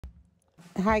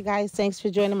Hi guys, thanks for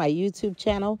joining my YouTube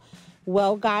channel.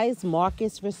 Well guys,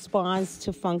 Marcus responds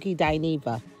to Funky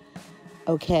Dineva.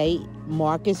 Okay,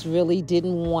 Marcus really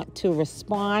didn't want to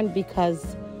respond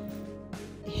because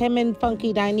him and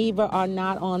Funky Dineva are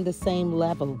not on the same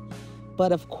level.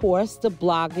 But of course, the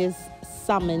bloggers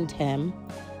summoned him.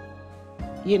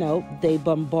 You know, they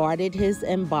bombarded his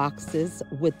inboxes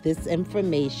with this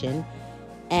information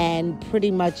and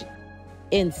pretty much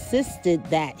insisted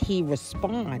that he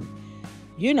respond,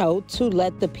 you know, to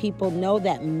let the people know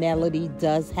that Melody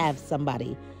does have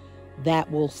somebody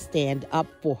that will stand up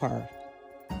for her.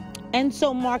 And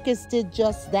so Marcus did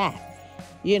just that,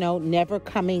 you know, never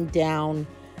coming down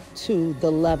to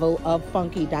the level of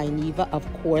Funky Dineva.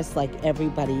 Of course, like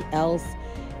everybody else,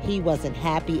 he wasn't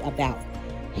happy about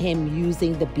him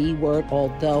using the B word,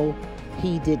 although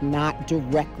he did not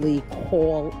directly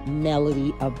call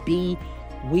Melody a B.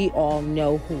 We all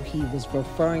know who he was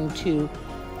referring to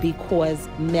because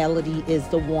Melody is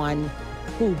the one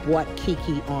who brought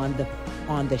Kiki on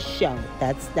the show.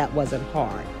 That wasn't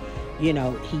hard. You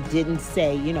know, he didn't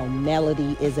say, you know,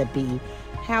 Melody is a B.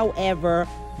 However,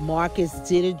 Marcus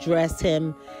did address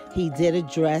him. He did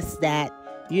address that,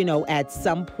 you know, at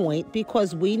some point,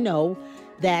 because we know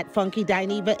that Funky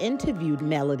Dineva interviewed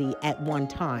Melody at one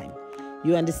time.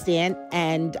 You understand?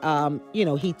 And, you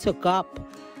know, he took up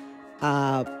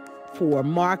for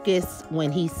Marcus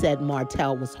when he said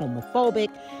Martell was homophobic.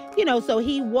 You know, so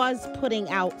he was putting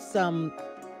out some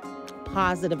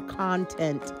positive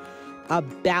content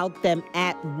about them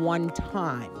at one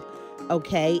time.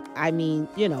 Okay? I mean,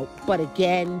 you know, but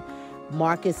again,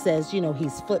 Marcus says, you know,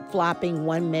 he's flip-flopping.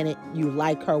 1 minute you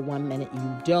like her, 1 minute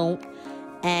you don't.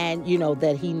 And, you know,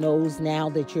 that he knows now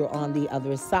that you're on the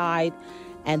other side.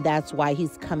 And that's why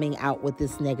he's coming out with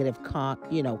this negative,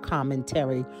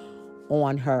 commentary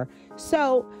on her.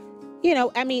 So, you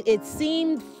know, I mean, it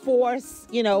seemed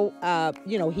forced, you know,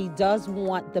 he does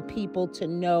want the people to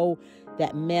know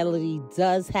that Melody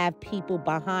does have people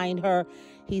behind her.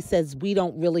 He says we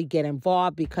don't really get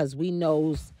involved because we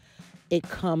knows it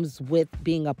comes with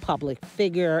being a public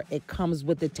figure. It comes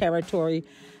with the territory.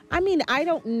 I mean, I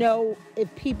don't know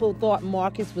if people thought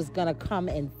Marcus was going to come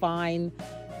and find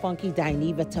Funky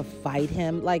Dineva to fight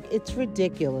him. Like, it's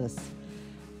ridiculous.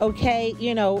 Okay,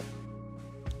 you know,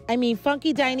 I mean,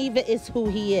 Funky Dineva is who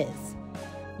he is.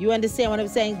 You understand what I'm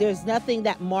saying? There's nothing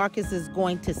that Marcus is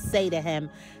going to say to him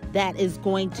that is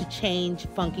going to change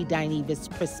Funky Dineva's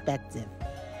perspective.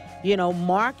 You know,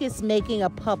 Marcus making a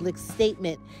public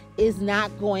statement is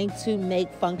not going to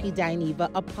make Funky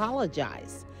Dineva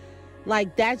apologize.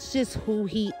 Like, that's just who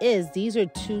he is. These are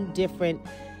two different,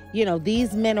 you know,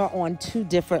 these men are on two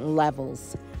different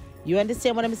levels. You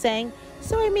understand what I'm saying?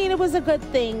 So, I mean, it was a good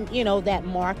thing, you know, that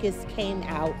Marcus came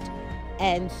out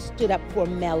and stood up for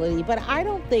Melody, but I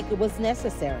don't think it was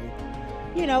necessary.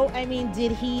 You know, I mean,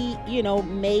 did he, you know,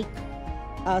 make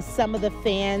some of the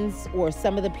fans or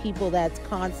some of the people that's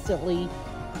constantly,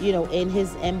 you know, in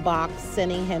his inbox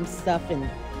sending him stuff and,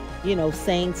 you know,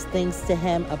 saying things to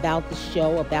him about the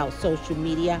show, about social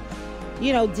media,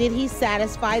 you know, did he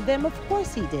satisfy them? Of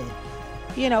course he did.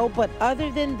 You know, but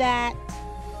other than that,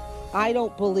 I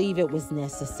don't believe it was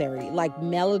necessary. Like,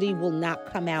 Melody will not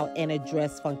come out and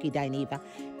address Funky Dineva.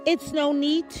 It's no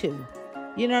need to.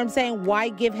 You know what I'm saying? Why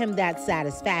give him that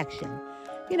satisfaction?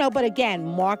 You know, but again,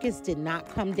 Marcus did not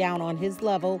come down on his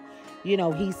level. You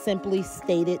know, he simply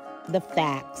stated the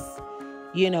facts.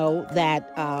 You know,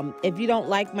 that if you don't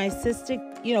like my sister,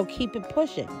 you know, keep it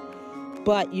pushing.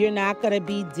 But you're not going to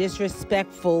be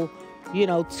disrespectful, you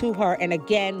know, to her. And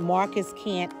again, Marcus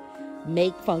can't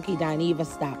make Funky Dineva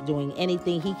stop doing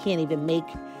anything. He can't even make,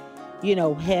 you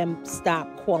know, him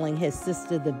stop calling his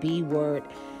sister the B word.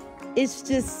 It's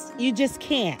just, you just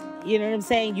can't. You know what I'm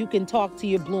saying? You can talk to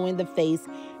your blue in the face.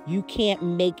 You can't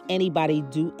make anybody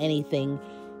do anything.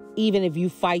 Even if you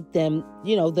fight them,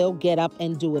 you know, they'll get up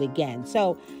and do it again.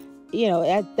 So, you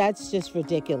know, that's just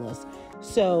ridiculous.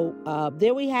 So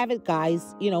there we have it,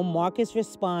 guys. You know, Marcus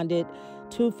responded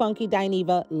to Funky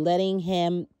Dineva, letting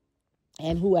him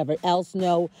and whoever else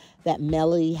know that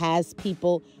Melody has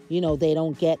people. You know, they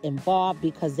don't get involved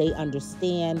because they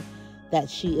understand that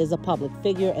she is a public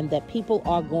figure and that people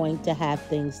are going to have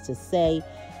things to say.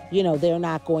 You know, they're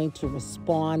not going to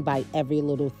respond by every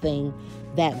little thing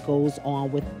that goes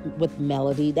on with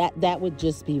Melody. That would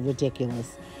just be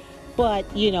ridiculous. But,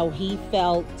 you know, he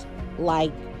felt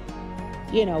like,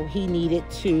 you know, he needed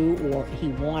to, or he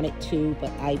wanted to, but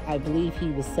I believe he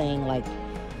was saying like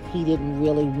he didn't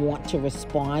really want to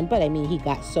respond. But I mean, he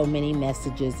got so many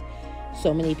messages,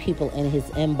 so many people in his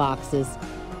inboxes,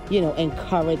 you know,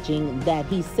 encouraging that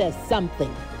he says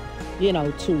something. you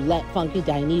know, to let Funky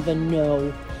Dineva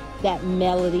know that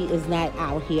Melody is not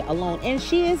out here alone. And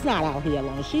she is not out here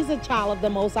alone. She's a child of the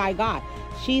Most High God.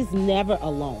 She's never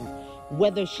alone,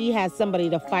 whether she has somebody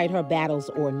to fight her battles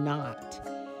or not.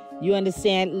 You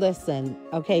understand? Listen,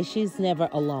 okay, she's never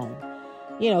alone.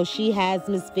 You know, she has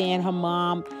Miss Van, her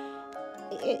mom.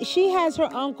 She has her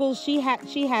uncles. She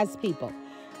has people.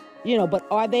 You know, but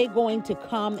are they going to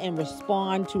come and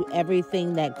respond to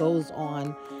everything that goes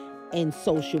on in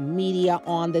social media,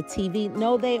 on the TV?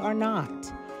 No, they are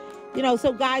not. You know,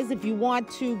 so guys, if you want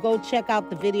to go check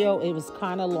out the video, it was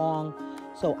kind of long,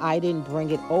 so I didn't bring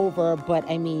it over. But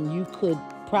I mean, you could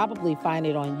probably find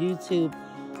it on YouTube,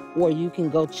 or you can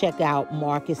go check out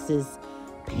Marcus's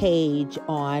page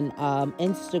on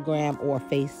Instagram or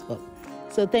Facebook.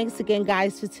 So thanks again,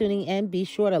 guys, for tuning in. Be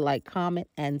sure to like, comment,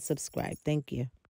 and subscribe. Thank you.